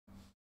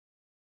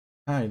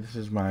Hi, this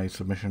is my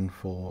submission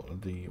for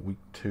the week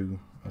 2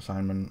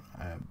 assignment.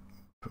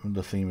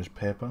 The theme is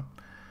paper,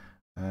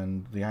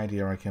 and the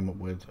idea I came up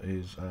with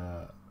is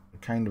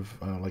kind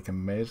of like a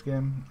maze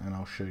game, and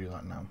I'll show you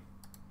that now.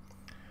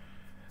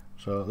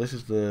 So this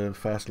is the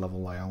first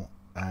level layout.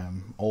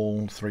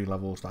 All 3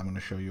 levels that I'm going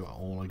to show you are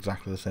all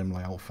exactly the same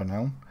layout for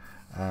now,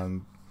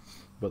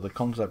 but the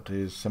concept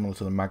is similar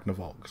to the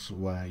Magnavox,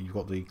 where you've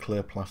got the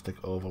clear plastic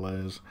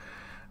overlays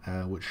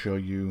which show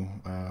you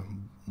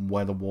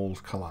where the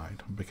walls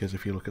collide, because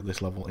if you look at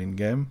this level in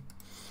game,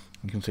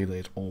 you can see that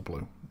it's all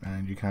blue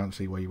and you can't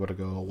see where you got to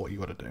go or what you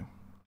got to do.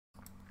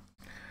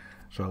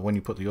 So when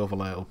you put the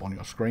overlay up on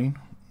your screen,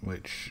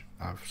 which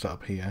I've set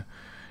up here,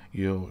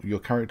 your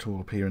character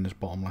will appear in this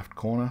bottom left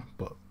corner,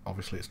 but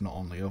obviously it's not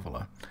on the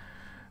overlay,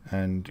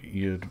 and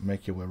you'd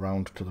make your way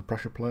around to the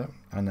pressure plate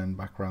and then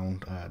back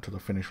round to the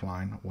finish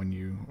line when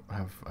you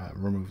have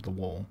removed the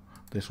wall.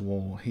 This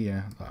wall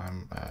here that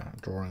I'm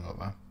drawing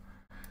over,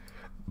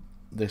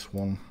 this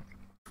one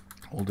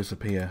will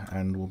disappear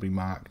and will be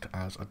marked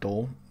as a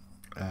door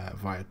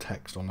via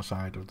text on the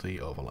side of the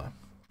overlay.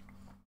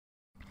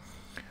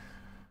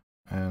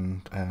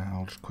 And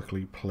I'll just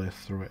quickly play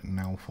through it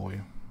now for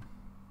you.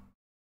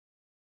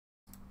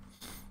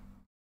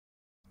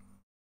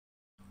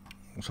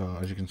 So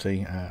as you can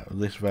see,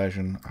 this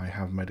version I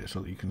have made it so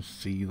that you can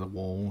see the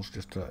walls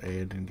just to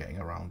aid in getting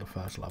around the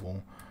first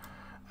level.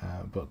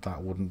 But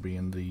that wouldn't be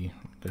in the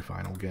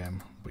final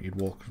game. But you'd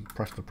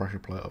press the pressure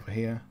plate over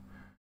here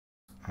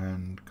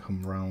and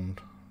come round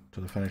to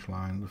the finish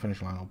line. The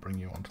finish line will bring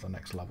you onto the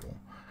next level.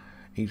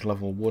 Each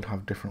level would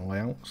have different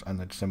layouts, and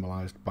they're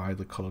symbolised by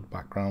the coloured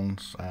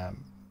backgrounds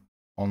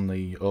on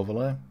the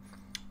overlay.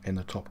 In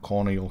the top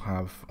corner you'll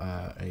have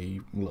a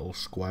little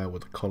square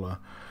with the colour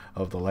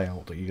of the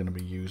layout that you're going to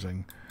be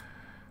using,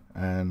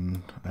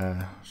 and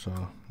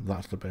so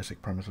that's the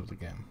basic premise of the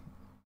game.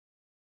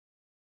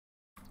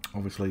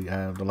 Obviously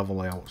the level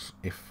layouts,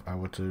 if I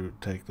were to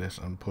take this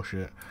and push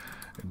it,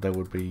 there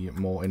would be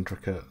more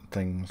intricate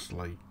things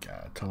like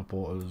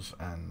teleporters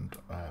and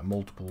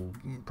multiple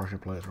pressure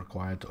plates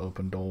required to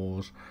open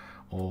doors,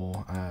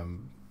 or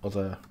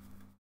other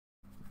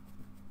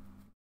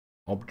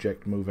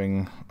object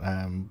moving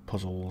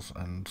puzzles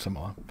and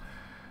similar.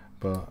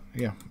 But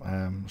yeah,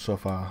 so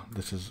far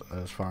this is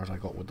as far as I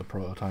got with the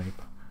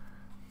prototype,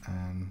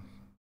 and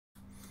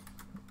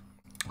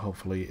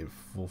hopefully it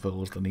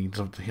fulfills the needs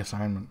of the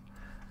assignment.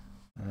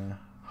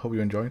 Hope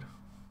you enjoyed.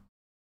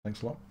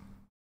 Thanks a lot.